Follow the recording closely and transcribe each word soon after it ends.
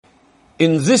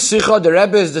In this Sikha, the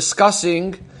Rebbe is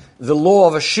discussing the law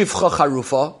of a Shivcha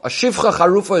Charufa. A Shivcha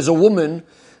Charufa is a woman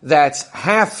that's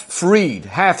half freed,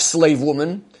 half slave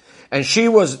woman, and she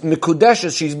was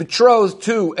Mikudeshes, she's betrothed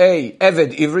to a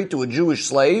Eved Ivri, to a Jewish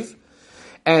slave,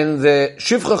 and the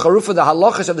Shivcha Charufa, the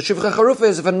halachas of the Shivcha Charufa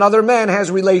is if another man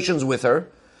has relations with her,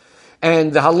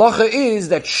 and the halacha is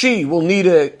that she will need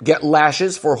to get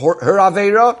lashes for her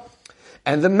Aveira,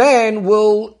 and the man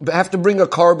will have to bring a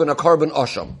carbon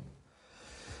asham.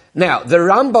 Now, the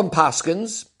Rambam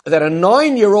paskins that a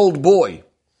 9-year-old boy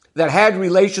that had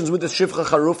relations with the Shivcha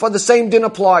Charufa, the same din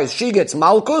applies. She gets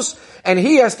malchus, and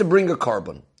he has to bring a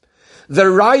carbon. The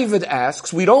Ravid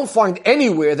asks, we don't find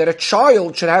anywhere that a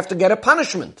child should have to get a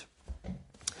punishment.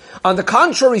 On the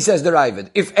contrary, says the Ravid,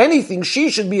 if anything, she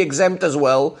should be exempt as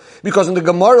well, because in the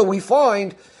Gemara we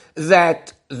find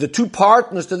that the two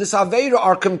partners to this Aveira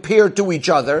are compared to each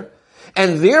other,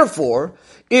 and therefore,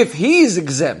 if he is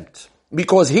exempt,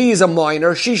 because he is a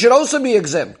minor, she should also be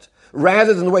exempt.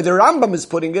 Rather than the way the Rambam is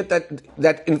putting it,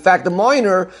 that in fact the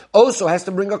minor also has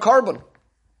to bring a carbon.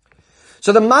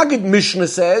 So the Magid Mishnah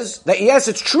says that yes,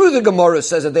 it's true the Gemara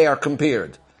says that they are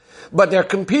compared, but they're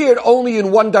compared only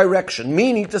in one direction,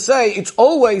 meaning to say it's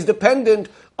always dependent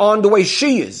on the way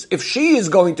she is. If she is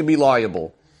going to be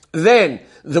liable, then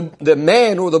the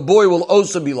man or the boy will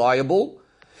also be liable.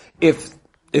 If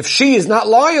she is not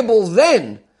liable,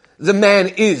 then the man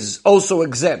is also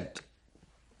exempt.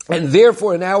 And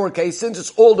therefore, in our case, since it's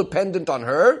all dependent on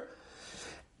her,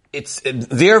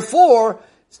 therefore,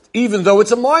 even though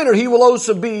it's a minor, he will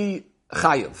also be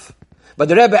chayiv. But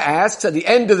the Rebbe asks, at the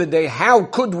end of the day, how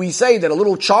could we say that a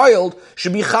little child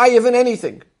should be chayiv in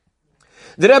anything?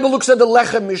 The Rebbe looks at the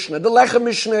Lechem Mishnah. The Lechem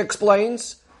Mishnah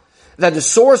explains that the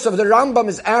source of the Rambam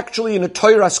is actually in a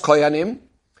Toiras Koyanim,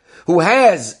 who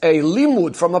has a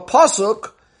limud from a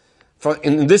pasuk,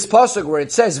 in this pasuk where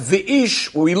it says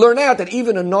V'ish, where we learn out that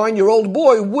even a 9-year-old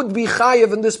boy would be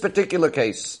chayiv in this particular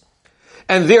case.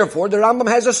 And therefore, the Rambam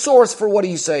has a source for what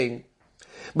he's saying.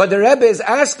 But the Rebbe is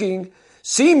asking,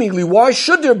 seemingly, why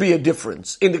should there be a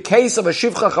difference? In the case of a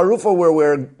Shivcha Charufa, where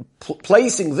we're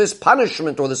placing this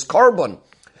punishment or this carbon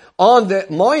on the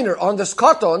minor, on the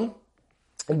skaton,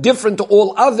 different to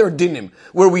all other dinim,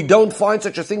 where we don't find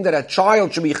such a thing that a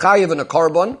child should be chayiv in a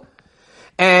carbon,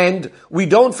 and we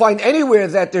don't find anywhere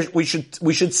that we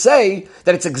should say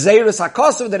that it's a gzeiras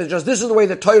hakasav, that it's just this is the way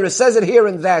the Torah says it here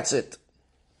and that's it.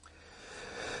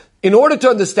 In order to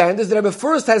understand this, the Rebbe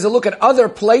first has a look at other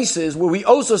places where we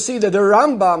also see that the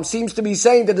Rambam seems to be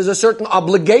saying that there's a certain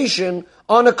obligation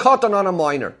on a katan, on a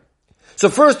minor. So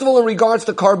first of all, in regards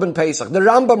to Karban Pesach, the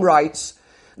Rambam writes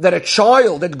that a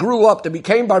child that grew up, that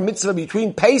became bar mitzvah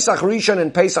between Pesach Rishon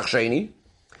and Pesach Sheni,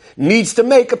 needs to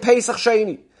make a Pesach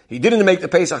Sheni. He didn't make the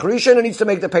Pesach Rishon and needs to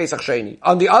make the Pesach Sheni.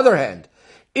 On the other hand,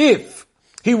 if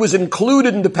he was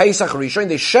included in the Pesach Rishon,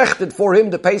 they shechted for him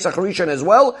the Pesach Rishon as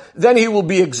well, then he will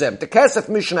be exempt. The Kesef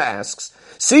Mishnah asks,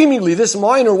 seemingly this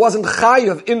minor wasn't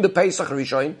chayiv in the Pesach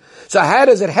Rishon, so how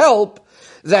does it help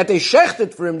that they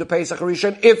shechted for him the Pesach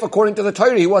Rishon if, according to the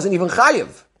Torah, he wasn't even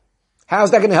chayiv?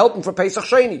 How's that going to help him for Pesach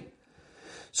Sheni?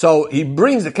 So the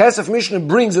Kesef Mishnah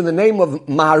brings in the name of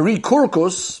Mahari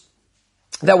Kurkus,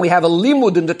 that we have a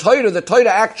limud in the Torah. The Torah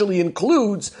actually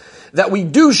includes that we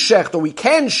do shecht, or we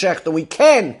can shecht, or we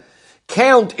can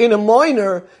count in a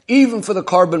minor, even for the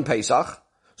Karban Pesach.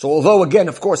 So although, again,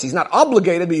 of course, he's not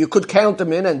obligated, but you could count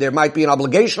him in, and there might be an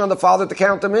obligation on the father to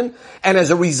count him in, and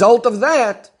as a result of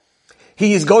that,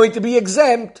 he is going to be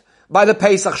exempt by the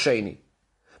Pesach Sheni.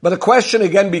 But the question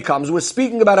again becomes, we're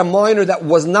speaking about a minor that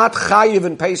was not chayiv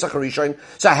in Pesach Rishon,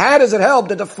 so how does it help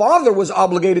that the father was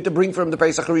obligated to bring for him the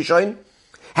Pesach Rishon?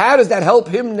 How does that help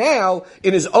him now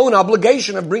in his own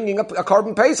obligation of bringing up a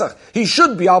Karban Pesach? He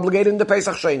should be obligated in the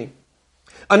Pesach Sheni.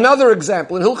 Another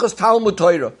example, in Hilchas Talmud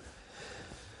Torah.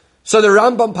 So the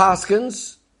Rambam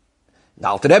paskins, the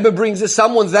Alter Rebbe brings us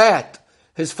someone that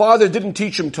his father didn't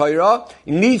teach him Torah,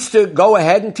 he needs to go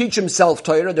ahead and teach himself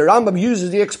Torah. The Rambam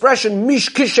uses the expression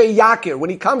mishkishe yakir, when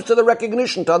he comes to the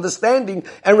recognition, to understanding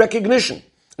and recognition.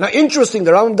 Now interesting,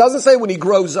 the Rambam doesn't say when he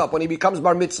grows up, when he becomes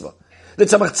bar mitzvah. The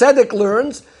Tzemach Tzedek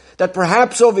learns that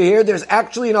perhaps over here there's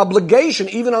actually an obligation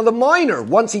even on the minor.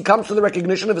 Once he comes to the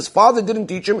recognition of his father didn't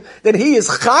teach him, that he is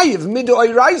chayiv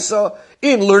midoiraisa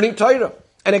in learning Torah.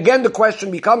 And again the question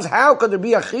becomes, how could there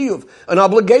be a chiyuv, an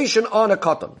obligation on a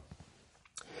katan?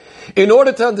 In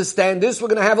order to understand this, we're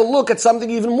going to have a look at something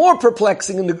even more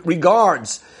perplexing in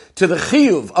regards to the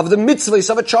chiyuv of the mitzvahs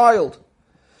of a child.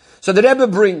 So the Rebbe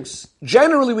brings,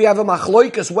 generally we have a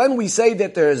machloikas when we say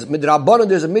that there's midrabanan,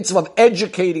 there's a mitzvah of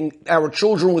educating our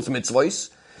children with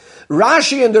mitzvahs.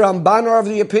 Rashi and the Ramban are of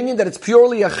the opinion that it's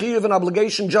purely a chiyuv, an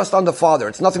obligation just on the father.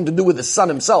 It's nothing to do with the son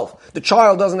himself. The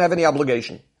child doesn't have any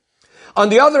obligation. On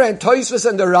the other hand, Tosfos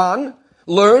and the Ran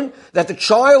learn that the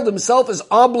child himself is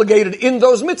obligated in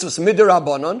those mitzvahs,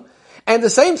 midirabanan, and the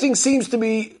same thing seems to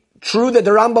be true that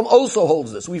the Rambam also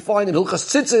holds this. We find in Hilchas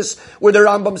Tzitzis where the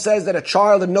Rambam says that a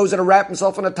child that knows how to wrap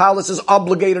himself in a talis is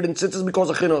obligated in Tzitzis because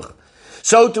of chinuch.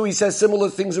 So too he says similar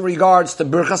things in regards to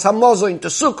Birchas Hamazon, to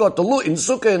Sukkah, in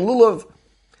Sukkah and Lulav.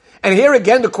 And here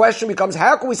again the question becomes,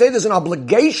 how can we say there's an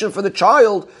obligation for the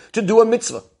child to do a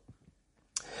mitzvah?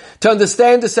 To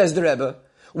understand this, says the Rebbe,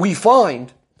 we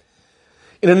find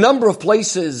in a number of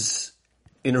places,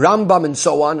 in Rambam and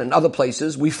so on, and other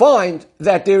places, we find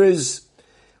that there is,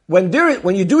 when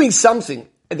you're doing something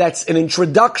that's an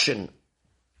introduction,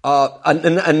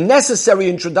 a necessary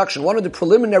introduction, one of the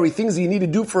preliminary things you need to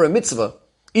do for a mitzvah,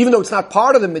 even though it's not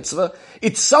part of the mitzvah,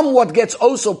 it somewhat gets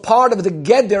also part of the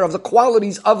geder of the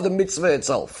qualities of the mitzvah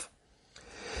itself.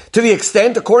 To the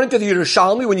extent, according to the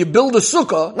Yerushalmi, when you build a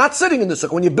sukkah, not sitting in the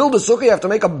sukkah, when you build a sukkah, you have to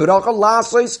make a bracha,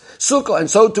 lasais, sukkah, and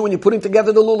so too when you're putting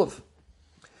together the lulav.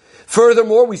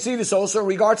 Furthermore, we see this also in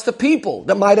regards to people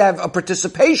that might have a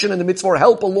participation in the mitzvah or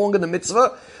help along in the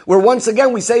mitzvah, where once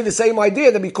again we say the same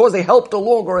idea that because they helped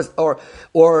along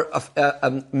or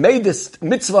made this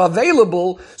mitzvah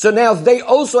available, so now they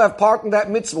also have part in that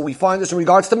mitzvah. We find this in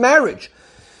regards to marriage.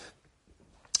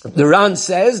 The Ran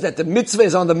says that the mitzvah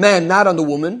is on the man, not on the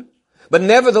woman. But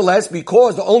nevertheless,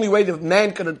 because the only way the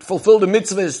man can fulfill the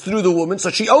mitzvah is through the woman, so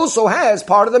she also has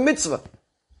part of the mitzvah.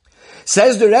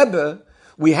 Says the Rebbe,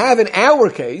 we have in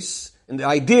our case, in the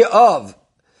idea of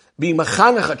being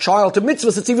machanech a child to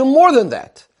mitzvahs, it's even more than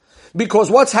that.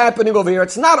 Because what's happening over here,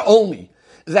 it's not only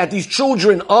that these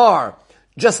children are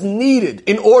just needed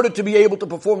in order to be able to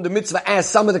perform the mitzvah, as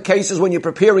some of the cases when you're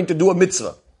preparing to do a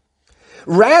mitzvah.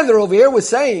 Rather, over here we're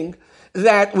saying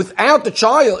that without the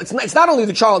child, it's not only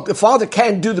the child, the father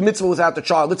can't do the mitzvah without the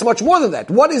child. It's much more than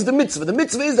that. What is the mitzvah? The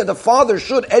mitzvah is that the father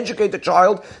should educate the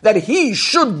child, that he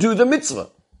should do the mitzvah.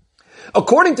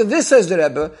 According to this, says the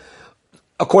Rebbe,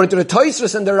 according to the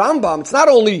Tosfos and the Rambam, it's not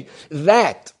only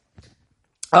that.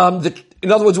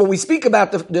 In other words, when we speak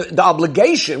about the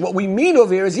obligation, what we mean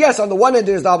over here is, yes, on the one hand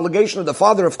there's the obligation of the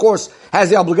father, of course, has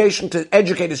the obligation to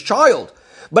educate his child.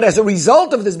 But as a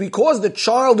result of this, because the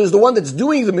child is the one that's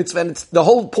doing the mitzvah, and the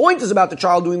whole point is about the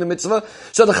child doing the mitzvah,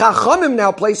 so the Chachamim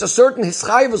now place a certain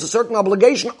hischayvus, a certain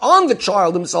obligation on the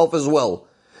child himself as well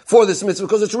for this mitzvah,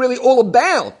 because it's really all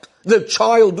about the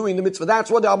child doing the mitzvah.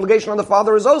 That's what the obligation on the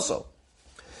father is also.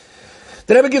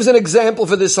 The Rebbe gives an example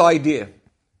for this idea.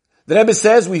 The Rebbe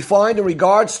says we find in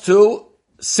regards to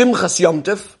Simchas Yom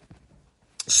Tov.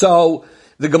 So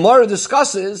the Gemara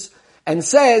discusses and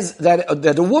says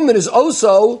that a woman is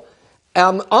also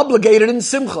obligated in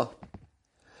Simcha.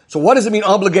 So what does it mean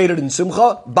obligated in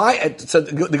Simcha? So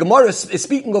the Gemara is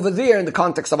speaking over there in the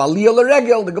context of Aliyah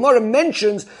L'Regel. The Gemara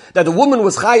mentions that the woman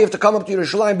was chayiv to come up to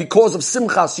Yerushalayim because of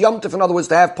Simchas Yom Tov, in other words,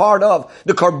 to have part of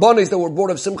the karbonis that were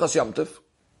brought of Simchas Yom Tov.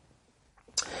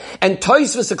 And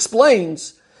Tosfos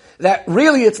explains that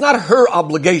really it's not her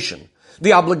obligation.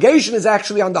 The obligation is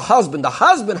actually on the husband. The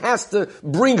husband has to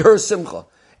bring her Simcha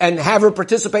and have her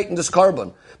participate in this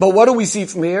carbon. But what do we see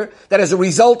from here? That as a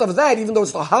result of that, even though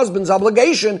it's the husband's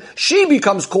obligation, she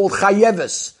becomes called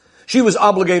chayeves. She was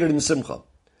obligated in Simcha.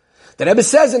 The Rebbe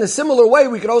says in a similar way,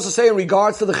 we can also say in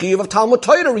regards to the chiyuv of Talmud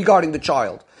Torah regarding the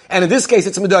child. And in this case,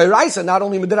 it's midiraisa, not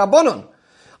only midirabanan.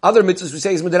 Other mitzvahs we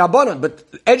say is midirabanan, but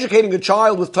educating a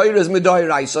child with Torah is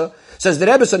midiraisa. Says the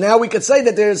Rebbe, so now we could say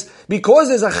that because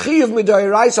there's a chiyuv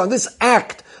midiraisa on this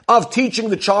act of teaching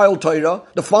the child Torah,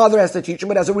 the father has to teach him,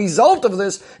 but as a result of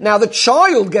this, now the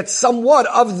child gets somewhat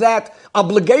of that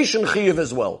obligation chiyuv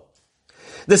as well.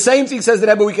 The same thing, says the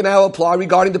Rebbe, we can now apply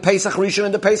regarding the Pesach Rishon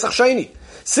and the Pesach Sheni.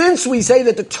 Since we say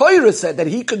that the Torah said that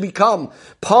he could become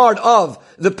part of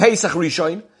the Pesach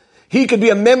Rishon, he could be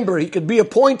a member, he could be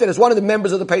appointed as one of the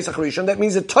members of the Pesach Rishon, that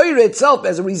means the Torah itself,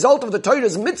 as a result of the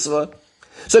Torah's mitzvah,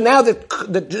 so now that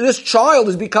this child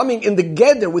is becoming in the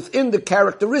geder, within the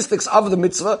characteristics of the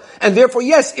mitzvah, and therefore,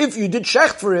 yes, if you did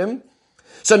shecht for him,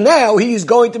 so now he's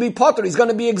going to be potter, he's going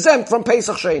to be exempt from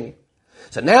Pesach Sheni.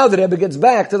 So now the Rebbe gets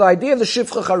back to the idea of the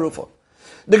Shifcha Charufa.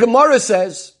 The Gemara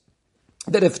says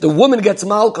that if the woman gets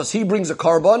malchus, he brings a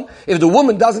korban. If the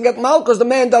woman doesn't get malchus, the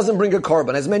man doesn't bring a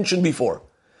korban, as mentioned before.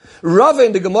 Rava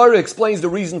in the Gemara explains the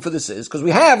reason for this is, because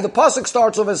we have, the pasuk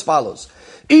starts off as follows.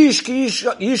 Ish ki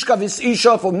ishka vis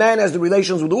isha, for man has the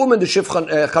relations with the woman, the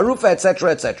shifcha charufa,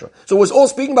 etc., etc. So it was all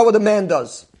speaking about what the man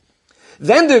does.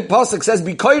 Then the pasuk says,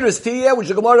 bikoiris tiyeh, which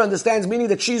the Gemara understands, meaning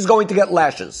that she's going to get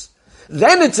lashes.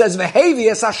 Then it says, v'hevi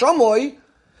es hashamoy,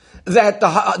 that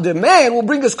the man will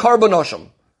bring his Karban Osham.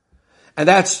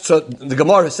 And so the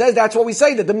Gemara says, that's what we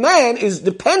say, that the man is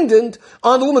dependent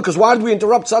on the woman, because why did we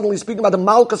interrupt suddenly speaking about the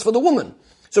Malkus for the woman?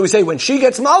 So we say when she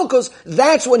gets Malkus,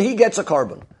 that's when he gets a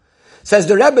Karban. Says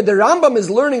the Rebbe, the Rambam is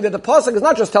learning that the Pasuk is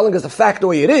not just telling us the fact the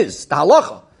way it is, the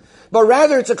halacha, but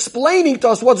rather it's explaining to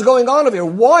us what's going on over here.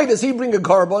 Why does he bring a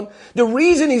Karban? The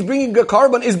reason he's bringing a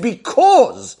Karban is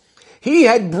because he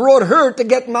had brought her to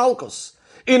get Malkus.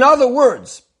 In other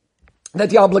words, that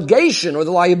the obligation or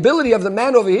the liability of the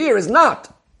man over here is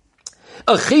not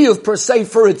a chiyuv per se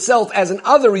for itself as in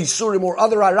other isurim or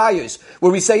other arayos,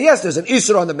 where we say, yes, there's an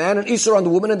isur on the man, an isur on the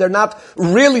woman, and they're not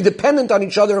really dependent on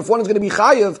each other. If one is going to be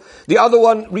chayiv, the other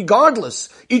one, regardless,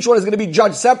 each one is going to be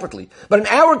judged separately. But in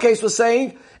our case, we're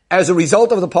saying, as a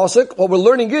result of the pasuk, what we're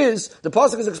learning is, the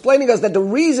pasuk is explaining us that the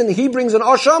reason he brings an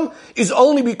asham is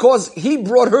only because he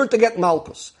brought her to get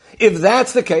malchus. If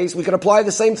that's the case, we can apply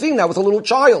the same thing now with a little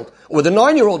child, or with a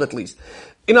 9-year-old at least.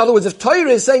 In other words, if Torah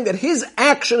is saying that his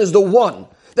action is the one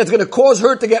that's going to cause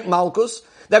her to get malchus,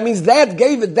 that means that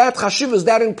gave it that chashivas,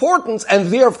 that importance, and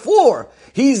therefore,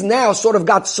 he's now sort of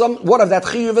got somewhat of that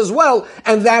chiyuv as well,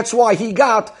 and that's why he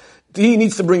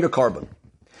needs to bring a Karban.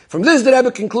 From this, the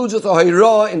Rebbe concludes with a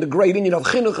hayra in the great union of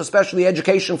chinuch, especially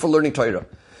education for learning Torah.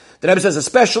 The Rebbe says,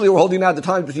 especially we're holding out the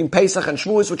times between Pesach and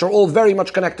Shavuos, which are all very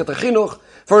much connected to chinuch.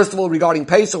 First of all, regarding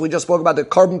Pesach, we just spoke about the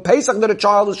Karban Pesach that a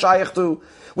child is shaykh to.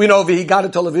 We know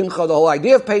V'higadah Levincha, the whole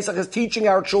idea of Pesach is teaching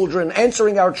our children,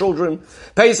 answering our children.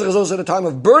 Pesach is also the time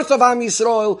of birth of Am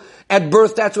Yisrael. At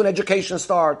birth, that's when education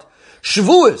starts.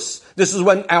 Shavuos, this is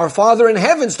when our Father in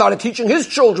heaven started teaching his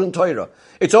children Torah.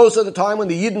 It's also the time when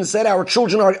the Yidden said our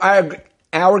children are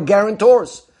our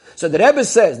guarantors. So the Rebbe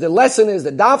says, the lesson is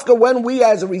that dafka when we,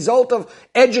 as a result of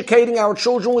educating our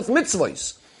children with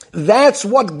mitzvahs, that's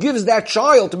what gives that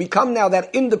child to become now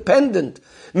that independent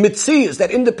mitzvahs, that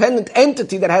independent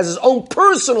entity that has his own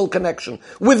personal connection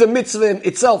with the mitzvah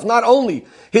itself, not only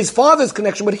his father's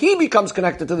connection, but he becomes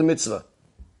connected to the mitzvah.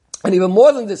 And even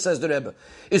more than this, says the Rebbe,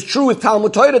 is true with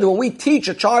Talmud Torah, that when we teach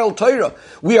a child Torah,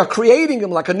 we are creating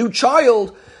him like a new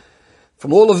child.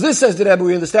 From all of this, says the Rebbe,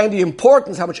 we understand the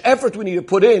importance, how much effort we need to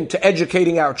put into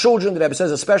educating our children. The Rebbe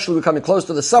says, especially we're coming close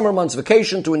to the summer months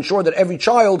vacation, to ensure that every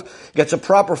child gets a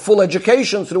proper full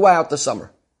education throughout the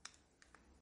summer.